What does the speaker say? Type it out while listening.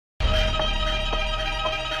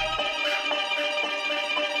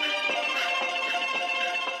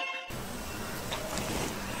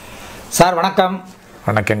Sir வணக்கம்.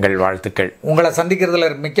 வணக்கங்கள், வாழ்த்துக்கள். உங்களை சந்திக்கிறதுல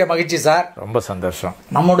மிக்க மகிழ்ச்சி சார். ரொம்ப சந்தோஷம்.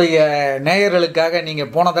 நம்முடைய நேயர்களுக்காக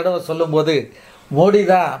நீங்கள் போன தடவை சொல்லும்போது மோடி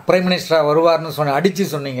தான் பிரைம் மினிஸ்டராக வருவார்னு அடித்து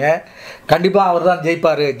சொன்னீங்க. கண்டிப்பாக அவர் தான்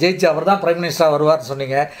ஜெயிப்பார், ஜெயிச்சு அவர் தான் பிரைம் மினிஸ்டராக வருவார்னு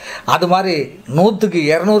சொன்னீங்க. அது மாதிரி 100க்கு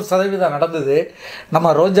 200% நடந்தது.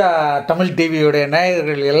 நம்ம ரோஜா தமிழ் டிவியோடைய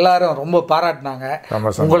நேயர்கள் எல்லாரும் ரொம்ப பாராட்டினாங்க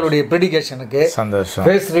உங்களுடைய ப்ரெடிகேஷனுக்கு. சந்தோஷம்.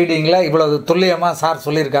 ஃபேஸ் ரீடிங்கில் இவ்வளவு துல்லியமாக சார்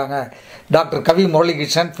சொல்லியிருக்காங்க. டாக்டர் கவி முரளி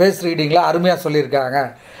கிருஷ்ணன் ஃபேஸ் ரீடிங்கில் அருமையாக சொல்லியிருக்காங்க.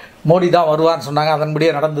 மோடி தான் வருவான்னு சொன்னாங்க,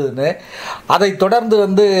 அதன்படியே நடந்ததுன்னு. அதை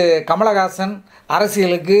தொடர்ந்து கமலஹாசன்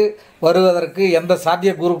அரசியலுக்கு வருவதற்கு எந்த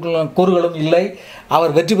சாத்திய கூறுகளும் இல்லை,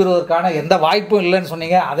 அவர் வெற்றி பெறுவதற்கான எந்த வாய்ப்பும் இல்லைன்னு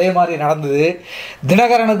சொன்னீங்க. அதே மாதிரி நடந்தது.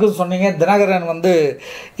 தினகரனுக்கும் சொன்னீங்க. தினகரன்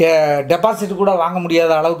டெபாசிட் கூட வாங்க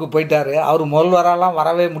முடியாத அளவுக்கு போயிட்டார். அவர் முதல்வரெல்லாம்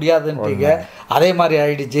வரவே முடியாதுன்றீங்க. அதே மாதிரி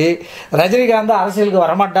ஆயிடுச்சு. ரஜினிகாந்த் அரசியலுக்கு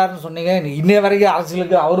வரமாட்டார்னு சொன்னீங்க. இன்னைய வரைக்கும்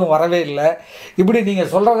அரசியலுக்கு அவரும் வரவே இல்லை. இப்படி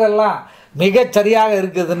நீங்கள் சொல்கிறதெல்லாம் மிகச்சரியாக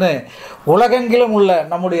இருக்குதுன்னு உலகெங்கிலும் உள்ள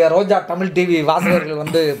நம்முடைய ரோஜா தமிழ் டிவி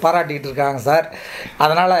வாசகர்கள் பாராட்டிக்கிட்டு இருக்காங்க சார்.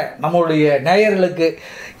 அதனால் நம்முடைய நேயர்களுக்கு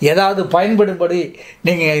ஏதாவது பயன்படும்படி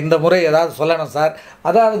நீங்கள் இந்த முறை ஏதாவது சொல்லணும் சார்.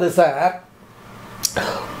 அதாவது சார்,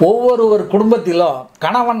 ஒவ்வொரு குடும்பத்திலும்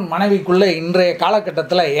கணவன் மனைவிக்குள்ளே இன்றைய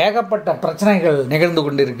காலகட்டத்தில் ஏகப்பட்ட பிரச்சனைகள் நிகழ்ந்து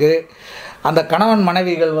கொண்டிருக்கு. அந்த கணவன்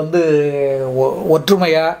மனைவிகள்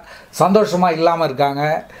ஒற்றுமையாக சந்தோஷமாக இல்லாமல் இருக்காங்க.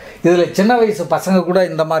 இதில் சின்ன வயசு பசங்க கூட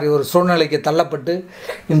இந்த மாதிரி ஒரு சூழ்நிலைக்கு தள்ளப்பட்டு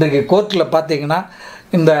இன்றைக்கு கோர்ட்டில் பார்த்திங்கன்னா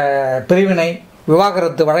இந்த பிரிவினை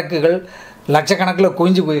விவாகரத்து வழக்குகள் லட்சக்கணக்கில்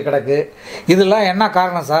குவிஞ்சு போய் கிடக்கு. இதெல்லாம் என்ன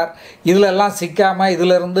காரணம் சார்? இதிலெல்லாம் சிக்காமல்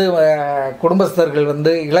இதிலிருந்து குடும்பஸ்தர்கள்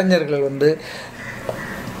இளைஞர்கள்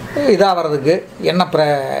இதாகிறதுக்கு என்ன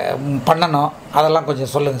பண்ணணும், அதெல்லாம்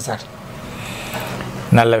கொஞ்சம் சொல்லுங்கள் சார்.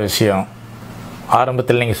 நல்ல விஷயம்.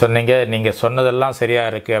 ஆரம்பத்தில் நீங்கள் சொன்னீங்க, நீங்கள் சொன்னதெல்லாம் சரியாக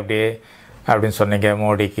இருக்குது அப்படின்னு சொன்னீங்க.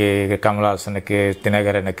 மோடிக்கு, கமல்ஹாசனுக்கு,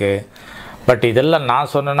 தினகரனுக்கு. பட் இதெல்லாம்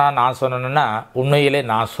நான் சொன்னேன்னா உண்மையிலே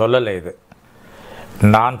நான் சொல்லலை. இது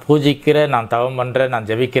நான் பூஜிக்கிற, நான் தவம் பண்ணுற, நான்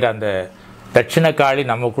ஜபிக்கிற அந்த தட்சிணகாளி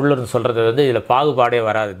நமக்குள்ளே இருந்து சொல்கிறது இதில் பாகுபாடே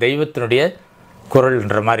வராது. தெய்வத்தினுடைய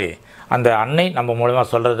குரல்ன்ற மாதிரி அந்த அன்னை நம்ம மூலமாக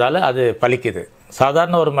சொல்கிறதால அது பலிக்குது.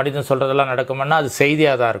 சாதாரண ஒரு மனிதன் சொல்கிறதெல்லாம் நடக்கும்னா அது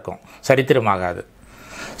செய்தியாக தான் இருக்கும், சரித்திரமாகாது.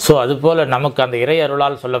 ஸோ அதுபோல் நமக்கு அந்த இறை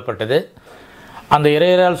அருளால் சொல்லப்பட்டது. அந்த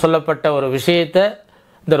இறையரால் சொல்லப்பட்ட ஒரு விஷயத்தை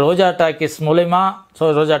இந்த ரோஜா டாக்கிஸ் மூலிமா,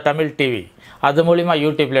 ரோஜா தமிழ் டிவி அது மூலிமா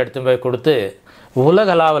யூடியூப்பில் எடுத்து போய் கொடுத்து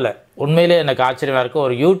உலகளாவில் உண்மையிலே எனக்கு ஆச்சரியமாக இருக்குது.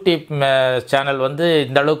 ஒரு யூடியூப் சேனல்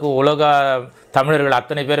இந்த அளவுக்கு உலக தமிழர்கள்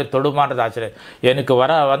அத்தனை பேரை தொடுமான்றது ஆச்சரியம். எனக்கு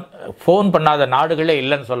ஃபோன் பண்ணாத நாடுகளே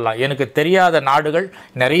இல்லைன்னு சொல்லலாம். எனக்கு தெரியாத நாடுகள்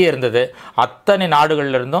நிறைய இருந்தது. அத்தனை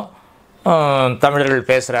நாடுகள்லேருந்தும் தமிழர்கள்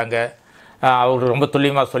பேசுகிறாங்க. அவர் ரொம்ப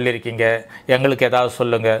துல்லியமாக சொல்லியிருக்கீங்க, எங்களுக்கு ஏதாவது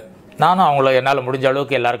சொல்லுங்கள். நானும் அவங்கள என்னால் முடிஞ்ச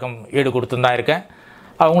அளவுக்கு எல்லாருக்கும் ஈடு கொடுத்துன்னு தான் இருக்கேன்.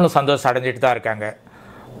 அவங்களும் சந்தோஷம் அடைஞ்சிட்டு தான் இருக்காங்க.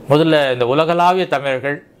 முதல்ல இந்த உலகளாவிய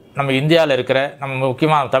தமிழர்கள், நம்ம இந்தியாவில் இருக்கிற, நம்ம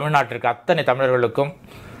முக்கியமாக தமிழ்நாட்டில் இருக்க அத்தனை தமிழர்களுக்கும்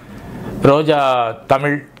ரோஜா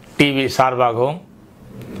தமிழ் டிவி சார்பாகவும்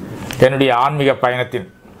என்னுடைய ஆன்மீக பயணத்தின்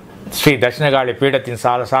ஸ்ரீ தட்சிணகாளி பீடத்தின்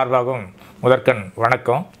சார்பாகவும் முதற்கண்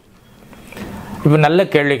வணக்கம். இப்போ நல்ல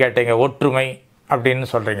கேள்வி கேட்டீங்க. ஒற்றுமை அப்படின்னு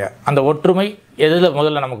சொல்கிறீங்க. அந்த ஒற்றுமை எதில்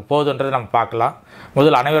முதல்ல நமக்கு போகுதுன்றதை நம்ம பார்க்கலாம்.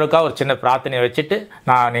 முதல்ல அனைவருக்காக ஒரு சின்ன பிரார்த்தனையை வச்சுட்டு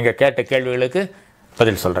நான் நீங்கள் கேட்ட கேள்விகளுக்கு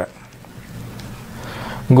பதில் சொல்கிறேன்.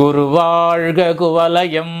 குரு வாழ்க,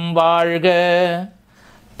 குவலயம் வாழ்க,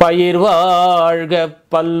 பயிர் வாழ்க,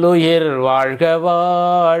 பல்லுயிர் வாழ்க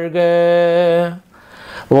வாழ்க.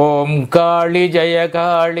 ஓம் காளி ஜெய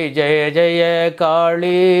காளி ஜெய ஜெய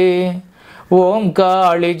காளி. ஓம்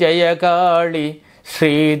காளி ஜெய காளி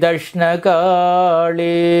ஸ்ரீ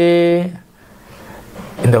தட்சிணகாளி.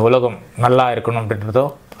 இந்த உலகம் நல்லா இருக்கணும் அப்படின்றதோ,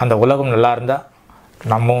 அந்த உலகம் நல்லா இருந்தால்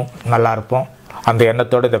நம்மும் நல்லா இருப்போம். அந்த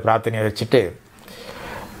எண்ணத்தோடு இந்த பிரார்த்தனையை வச்சுட்டு,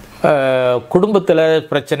 குடும்பத்தில்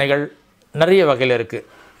பிரச்சனைகள் நிறைய வகையில் இருக்குது.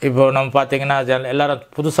 இப்போ நம்ம பார்த்திங்கன்னா எல்லோரும்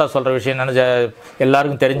புதுசாக சொல்கிற விஷயம் என்னென்னா,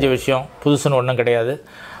 எல்லாருக்கும் தெரிஞ்ச விஷயம், புதுசுன்னு ஒன்றும் கிடையாது.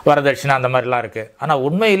 வரதட்சணை அந்த மாதிரிலாம் இருக்குது. ஆனால்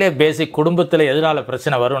உண்மையிலே பேசிக் குடும்பத்தில் எதனால்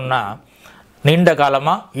பிரச்சனை வரும்னா, நீண்ட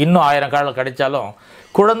காலமாக இன்னும் 1000 காலம் கிடைச்சாலும்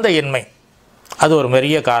குழந்தையின்மை அது ஒரு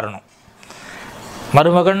பெரிய காரணம்.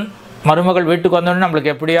 மருமகள் வீட்டுக்கு வந்தோடனே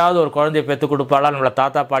நம்மளுக்கு எப்படியாவது ஒரு குழந்தையை பெற்று கொடுப்பாளா, நம்மளை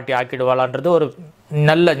தாத்தா பாட்டி ஆக்கிடுவாளான்றது ஒரு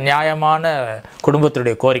நல்ல நியாயமான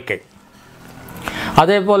குடும்பத்துடைய கோரிக்கை.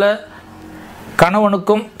 அதே போல்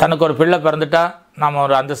கணவனுக்கும் தனக்கு ஒரு பிள்ளை பிறந்துட்டா நாம்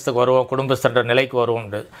ஒரு அந்தஸ்துக்கு வருவோம், குடும்பஸ்தன்ற நிலைக்கு வருவோம்.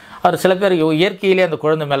 அது சில பேர் இயற்கையிலே அந்த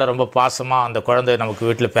குழந்தை மேலே ரொம்ப பாசமாக அந்த குழந்தை நமக்கு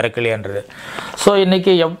வீட்டில் பிறக்கலையன்றது. ஸோ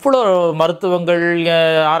இன்றைக்கி எவ்வளோ மருத்துவங்கள்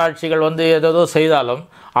ஆராய்ச்சிகள் ஏதோ செய்தாலும்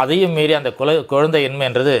அதையும் மீறி அந்த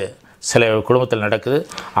குழந்தையின்மைன்றது சில குடும்பத்தில் நடக்குது.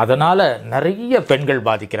 அதனால் நிறைய பெண்கள்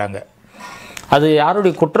பாதிக்கிறாங்க. அது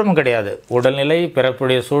யாருடைய குற்றமும் கிடையாது. உடல்நிலை,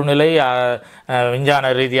 பிறப்புடைய சூழ்நிலை,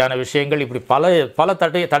 விஞ்ஞான ரீதியான விஷயங்கள், இப்படி பல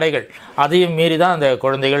தடைகள், அதையும் மீறி தான் அந்த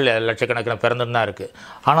குழந்தைகள் லட்சக்கணக்கில் பிறந்துன்னு தான் இருக்குது.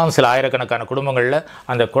 ஆனால் சில ஆயிரக்கணக்கான குடும்பங்களில்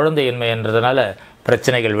அந்த குழந்தையின்மைன்றதுனால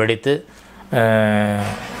பிரச்சனைகள் வெடித்து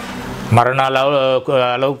மரண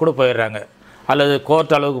அளவு கூட போயிடுறாங்க, அல்லது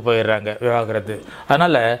கோர்ட் அளவுக்கு போயிடுறாங்க விவாகரத்து.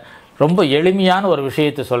 அதனால் ரொம்ப எளிமையான ஒரு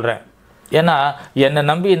விஷயத்தை சொல்கிறேன். ஏன்னா என்னை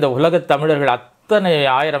நம்பி இந்த உலகத் தமிழர்கள் அத்தனை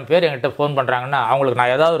 1000 பேர் என்கிட்ட ஃபோன் பண்ணுறாங்கன்னா அவங்களுக்கு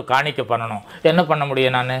நான் ஏதாவது ஒரு காணிக்கை பண்ணணும். என்ன பண்ண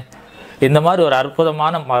முடியும்? நான் இந்த மாதிரி ஒரு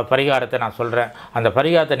அற்புதமான பரிகாரத்தை நான் சொல்கிறேன். அந்த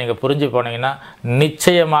பரிகாரத்தை நீங்கள் புரிஞ்சு போனீங்கன்னா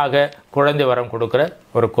நிச்சயமாக குழந்தை வரம் கொடுக்குற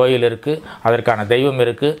ஒரு கோயில் இருக்குது, அதற்கான தெய்வம்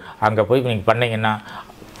இருக்குது. அங்கே போய் நீங்கள் பண்ணிங்கன்னா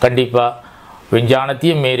கண்டிப்பாக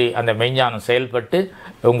விஞ்ஞானத்தையும் மீறி அந்த மெய்ஞானம் செயல்பட்டு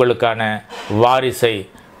உங்களுக்கான வாரிசை,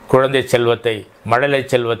 குழந்தை செல்வத்தை, மழலை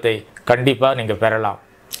செல்வத்தை கண்டிப்பாக நீங்கள் பெறலாம்.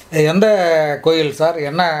 எந்த கோயில் சார்?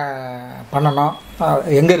 என்ன பண்ணணும்?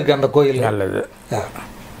 எங்கே இருக்குது அந்த கோயில்? நல்லது.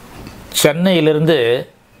 சென்னையிலிருந்து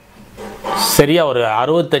சரியாக ஒரு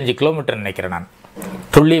 65 கிலோமீட்டர் நினைக்கிறேன். நான்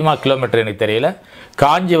துல்லியமாக கிலோமீட்டர் எனக்கு தெரியல.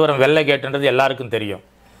 காஞ்சிபுரம் வெள்ளை கேட்டுன்றது எல்லாருக்கும் தெரியும்,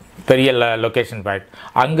 பெரிய லொக்கேஷன் பாயிண்ட்.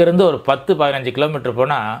 அங்கேருந்து ஒரு 10-15 கிலோமீட்டர்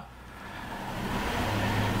போனால்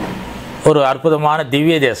ஒரு அற்புதமான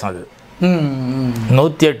திவ்ய தேசம். அது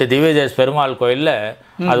 108 திவ்ய தேச பெருமாள் கோயிலில்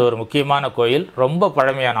அது ஒரு முக்கியமான கோயில். ரொம்ப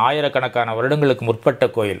பழமையான, ஆயிரக்கணக்கான வருடங்களுக்கு முற்பட்ட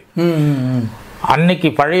கோயில். அன்னைக்கு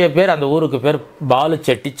பழைய பேர், அந்த ஊருக்கு பேர்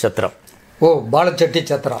பாலுச்செட்டி சத்திரம். ஓ, பாலுச்செட்டி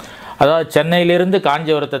சத்திரம். அதாவது சென்னையிலிருந்து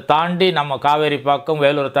காஞ்சிபுரத்தை தாண்டி நம்ம காவேரி பக்கம்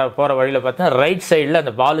வேலூர் போகிற வழியில் பார்த்தீங்கன்னா ரைட் சைடில்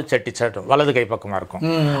அந்த பாலுச்செட்டி சத்திரம் வலது கை பக்கமாக இருக்கும்.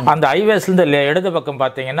 அந்த ஹைவேஸ்லேருந்து இடது பக்கம்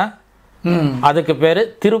பார்த்தீங்கன்னா அதுக்கு பேர்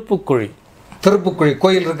திருப்புக்குழி. திருப்புக்குழி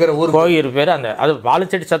கோயில் இருக்கிற ஊர், கோயில் பேர் அந்த அது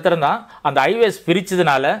பாலுச்செட்டி சத்திரம் தான். அந்த ஹைவேஸ்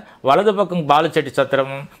பிரிச்சதுனால வலது பக்கம் பாலுச்செட்டி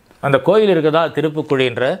சத்திரம், அந்த கோயில் இருக்குதா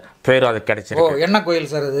திருப்புக்குழின்ற பேரும் அதுக்கு கிடைச்சிருக்கு. என்ன கோயில்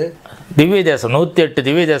சார் அது? திவ்ய தேசம். 108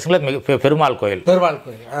 திவ்ய தேசங்களில் மிக பெருமாள் கோயில். பெருமாள்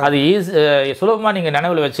கோயில். அது சுலபமாக நீங்கள்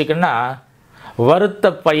நினைவில் வச்சுக்கணும்னா,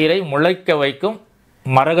 வறுத்த பயிரை முளைக்க வைக்கும்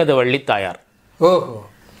மரகத வள்ளி தாயார். ஓஹோ.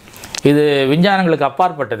 இது விஞ்ஞானங்களுக்கு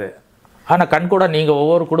அப்பாற்பட்டது. ஆனால் கண்கூட நீங்கள்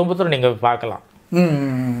ஒவ்வொரு குடும்பத்திலும் நீங்கள் பார்க்கலாம்.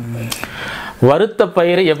 வறுத்த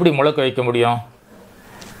பயிரை எப்படி முளைக்க வைக்க முடியும்?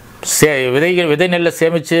 விதை நெல்லை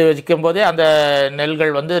சேமித்து வச்சுக்கும் போதே அந்த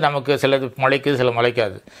நெல்கள் வந்து நமக்கு சிலது முளைக்குது, சில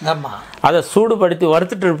முளைக்காது. அதை சூடுபடுத்தி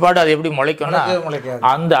வறுத்துட்டு இருப்பாடு அது எப்படி முளைக்கும்னா,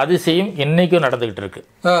 அந்த அதிசயம் இன்னைக்கும் நடந்துக்கிட்டு இருக்கு.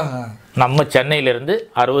 நம்ம சென்னையிலிருந்து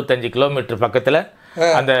 65 கிலோமீட்டர் பக்கத்தில்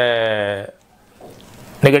அந்த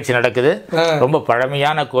நிகழ்ச்சி நடக்குது. ரொம்ப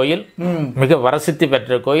பழமையான கோயில், மிக வரசித்தி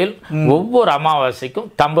பெற்ற கோயில். ஒவ்வொரு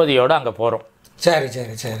அமாவாசைக்கும் தம்பதியோடு அங்கே போகிறோம். சரி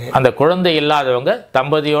சரி சரி. அந்த குழந்தை இல்லாதவங்க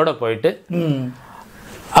தம்பதியோடு போயிட்டு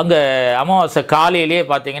அங்கே அமாவாசை காலையிலேயே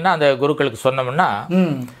பார்த்தீங்கன்னா அந்த குருக்களுக்கு சொன்னோம்னா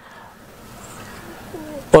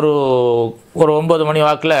ஒரு 9 மணி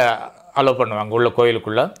வாக்கில் அலோவ் பண்ணுவாங்க உள்ள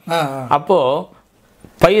கோயிலுக்குள்ள. அப்போது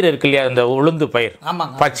பயிர் இருக்கு இல்லையா, அந்த உளுந்து பயிர்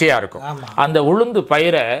பச்சையாக இருக்கும், அந்த உளுந்து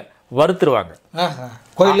பயிரை வறுத்துருவாங்க.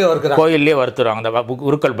 கோயிலே வறுத்துருவாங்க. அந்த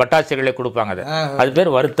குருக்கள் பட்டாசிகளே கொடுப்பாங்க. அது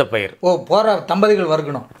பேர் வறுத்த பயிர். ஓ, போற தம்பதிகள்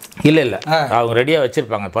வறுக்கணும்? இல்லை, அவங்க ரெடியாக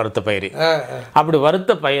வச்சிருப்பாங்க வறுத்த பயிர். அப்படி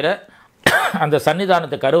வறுத்த பயிரை அந்த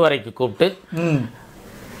சன்னிதானத்தை கருவறைக்கு கூப்பிட்டு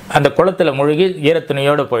அந்த குளத்தில் முழுகி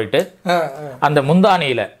ஈரத்துணியோடு போயிட்டு அந்த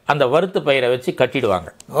முந்தானியில் அந்த வறுத்த பயிரை வச்சு கட்டிடுவாங்க.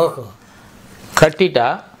 கட்டிட்டா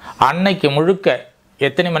அன்னைக்கு முழுக்க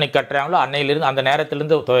எத்தனை மணிக்கு கட்டுறாங்களோ அன்னையிலிருந்து அந்த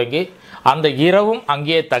நேரத்திலிருந்து துவங்கி அந்த இரவும்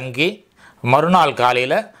அங்கேயே தங்கி மறுநாள்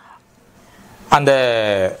காலையில் அந்த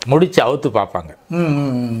முடிச்சு அவுத்து பார்ப்பாங்க.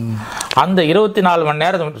 அந்த 24 மணி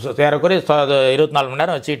நேரம், ஏறக்குறைய 24 மணி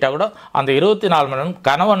நேரம் வச்சுக்கிட்டா கூட அந்த 24 மணி நேரம்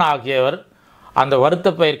கணவன் ஆகியவர் அந்த வறுத்த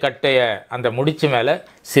பயிர் கட்டைய அந்த முடிச்சு மேலே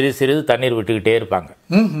சிறிது தண்ணீர் விட்டுக்கிட்டே இருப்பாங்க.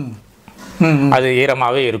 அது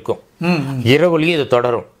ஈரமாகவே இருக்கும். இரவுலேயும் இது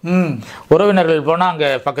தொடரும். உறவினர்கள் போனால் அங்கே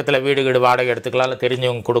பக்கத்தில் வீடு வாடகை எடுத்துக்கலாம்,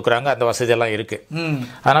 தெரிஞ்சவங்க கொடுக்குறாங்க, அந்த வசதியெல்லாம் இருக்குது.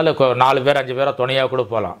 அதனால் 4 பேர் 5 பேராக துணையாக கூட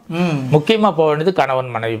போகலாம். முக்கியமாக போக வேண்டியது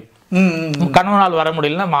கணவன் மனைவி. கணவனால் வர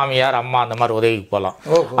முடியலன்னா மாமியார் அம்மா அந்த மாதிரி உதவிக்கு போகலாம்.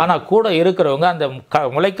 ஆனால் கூட இருக்கிறவங்க அந்த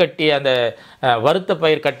முளை கட்டிய அந்த வறுத்த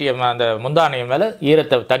பயிர் கட்டிய அந்த முந்தானையம் மேலே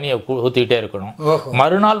ஈரத்தை தண்ணியை ஊற்றிக்கிட்டே இருக்கணும்.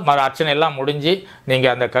 மறுநாள் அர்ச்சனை எல்லாம் முடிஞ்சு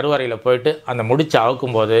நீங்கள் அந்த கருவறையில் போயிட்டு அந்த முடிச்சு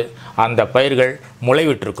அவுக்கும் போது அந்த பயிர்கள்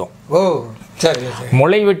முளைவிட்டிருக்கும்.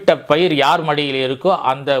 முளைவிட்ட பயிர் யார் மடியில் இருக்கோ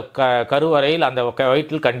அந்த கருவறையில் அந்த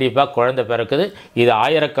வயிற்றில் கண்டிப்பாக குழந்தை பிறக்குது. இது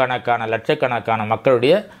ஆயிரக்கணக்கான லட்சக்கணக்கான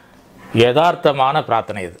மக்களுடைய யதார்த்தமான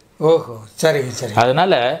பிரார்த்தனை இது. ஓஹோ, சரி சரி.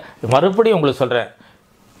 அதனால மறுபடியும் உங்களுக்கு சொல்கிறேன்,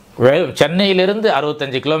 சென்னையிலிருந்து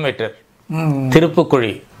 65 கிலோமீட்டர்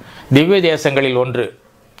திருப்புக்குழி திவ்ய தேசங்களில் ஒன்று.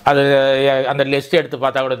 அது அந்த லிஸ்ட் எடுத்து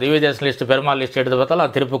பார்த்தா கூட திவ்யதேச லிஸ்ட், பெருமாள் லிஸ்ட் எடுத்து பார்த்தாலும்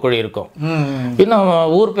அது திருப்புக்குழி இருக்கும். இன்னும்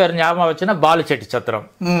ஊர் பேர் ஞாபகம் வச்சுன்னா பாலுச்செட்டி சத்திரம்.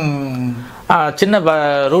 சின்ன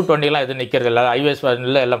ரூட் வண்டிலாம் எதுவும் நிற்கிறது இல்லை, ஹைவேஸ்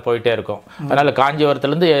வண்டியில் எல்லாம் போயிட்டே இருக்கும். அதனால்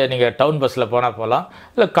காஞ்சிபுரத்துலேருந்து நீங்கள் டவுன் பஸ்ஸில் போகலாம்,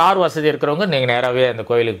 இல்லை கார் வசதி இருக்கிறவங்க நீங்கள் நேராகவே அந்த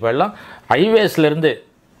கோயிலுக்கு போயிடலாம். ஹைவேஸ்லேருந்து,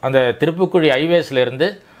 அந்த திருப்புக்குழி ஹைவேஸ்லேருந்து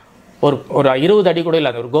ஒரு 20 அடி கூட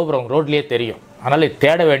இல்லை, அந்த ஒரு கோபுரம் ரோட்லேயே தெரியும். அதனால்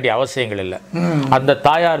தேட வேண்டிய அவசியங்கள் இல்லை. அந்த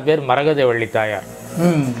தாயார் பேர் மரகதவள்ளி தாயார்.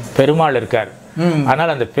 பெருமாள் இருக்கார்.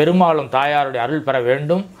 அதனால் அந்த பெருமாளும் தாயாருடைய அருள் பெற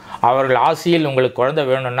வேண்டும். அவர்கள் ஆசியில் உங்களுக்கு குழந்தை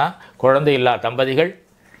வேணும்னா, குழந்தை இல்லா தம்பதிகள்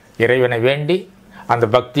இறைவனை வேண்டி அந்த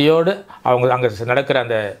பக்தியோடு அவங்க அங்கே நடக்கிற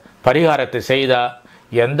அந்த பரிகாரத்தை செய்தால்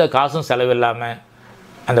எந்த காசும் செலவில்லாமல்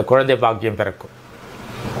அந்த குழந்தை பாக்கியம் பிறக்கும்.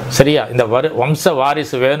 சரியா? இந்த வம்ச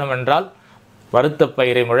வாரிசு வேணுமென்றால் வருத்த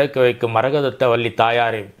பயிரை முளைக்க வைக்கும் மரகதத்த வள்ளி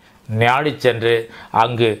தாயாரை நாடி சென்று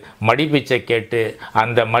அங்கு மடிப்பிச்சை கேட்டு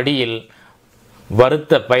அந்த மடியில்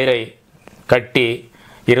வருத்த பயிரை கட்டி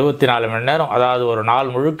 24 மணி நேரம், அதாவது ஒரு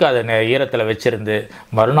நாள் முழுக்க அதை ஈரத்தில் வச்சுருந்து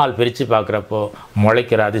மறுநாள் பிரித்து பார்க்குறப்போ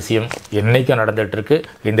முளைக்கிற அதிசயம் என்றைக்கும் நடந்துகிட்ருக்கு.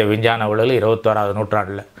 இந்த விஞ்ஞான உலகில் 21ஆவது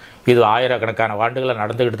நூற்றாண்டில் இது ஆயிரக்கணக்கான ஆண்டுகளை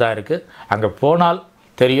நடந்துக்கிட்டு தான் இருக்குது. அங்கே போனால்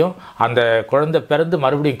தெரியும். அந்த குழந்தை பிறந்து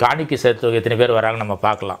மறுபடியும் காணிக்கை சேர்த்து எத்தனை பேர் வராங்க நம்ம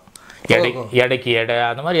பார்க்கலாம். எடைக்கு எடை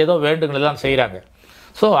அந்த மாதிரி ஏதோ வேண்டுங்களெல்லாம் செய்கிறாங்க.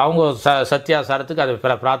 ஸோ அவங்க சத்தியாசாரத்துக்கு அது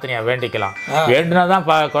பிரார்த்தனையாக வேண்டிக்கலாம். வேண்டுனா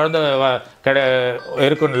தான் குழந்தை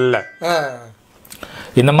இருக்குன்னு இல்லை.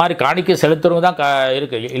 இந்த மாதிரி காணிக்கை செலுத்துறவங்க தான்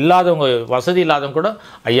இருக்குது. இல்லாதவங்க, வசதி இல்லாதவங்க கூட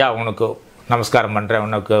ஐயா உனக்கு நமஸ்காரம் பண்ணுறேன்,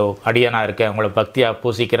 உனக்கு அடியனாக இருக்கேன், உங்களை பக்தியாக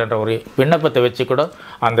பூசிக்கிறேன்ற ஒரு விண்ணப்பத்தை வச்சு கூட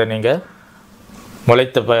அந்த நீங்கள்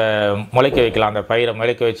முளைக்க வைக்கலாம். அந்த பயிரை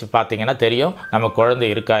முளைக்க வச்சு பார்த்தீங்கன்னா தெரியும் நம்ம குழந்தை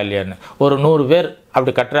இருக்கா இல்லையான்னு. ஒரு 100 பேர்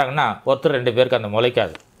அப்படி கட்டுறாங்கன்னா ஒருத்தர் 2 பேருக்கு அந்த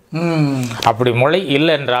முளைக்காது. அப்படி முளை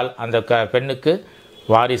இல்லை என்றால் அந்த பெண்ணுக்கு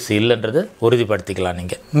வாரிசு இல்லைன்றது உறுதிப்படுத்திக்கலாம்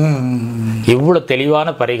நீங்கள். இவ்வளோ தெளிவான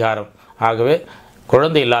பரிகாரம். ஆகவே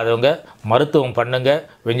குழந்தை இல்லாதவங்க மருத்துவம் பண்ணுங்கள்,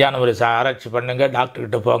 விஞ்ஞான முறை ஆராய்ச்சி பண்ணுங்கள்,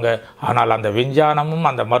 டாக்டர்கிட்ட போங்க. ஆனால் அந்த விஞ்ஞானமும்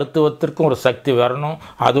அந்த மருத்துவத்திற்கும் ஒரு சக்தி வரணும்.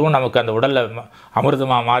 அதுவும் நமக்கு அந்த உடலில்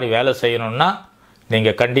அமிர்தமாக மாறி வேலை செய்யணும்னா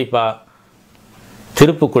நீங்கள் கண்டிப்பாக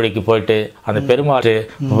திருப்புக்குழிக்கு போயிட்டு அந்த பெருமாள்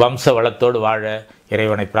வம்ச வளத்தோடு வாழ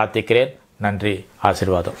இறைவனை பிரார்த்திக்கிறேன். நன்றி,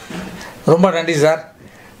 ஆசீர்வாதம். ரொம்ப நன்றி சார்.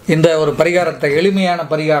 இந்த ஒரு பரிகாரத்தை, எளிமையான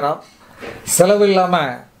பரிகாரம்,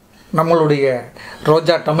 செலவில்லாமல் நம்மளுடைய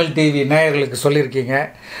ரோஜா தமிழ் டிவி நேயர்களுக்கு சொல்லியிருக்கீங்க.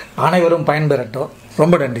 அனைவரும் பயன்பெறட்டும்.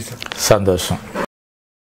 ரொம்ப நன்றி சார். சந்தோஷம்.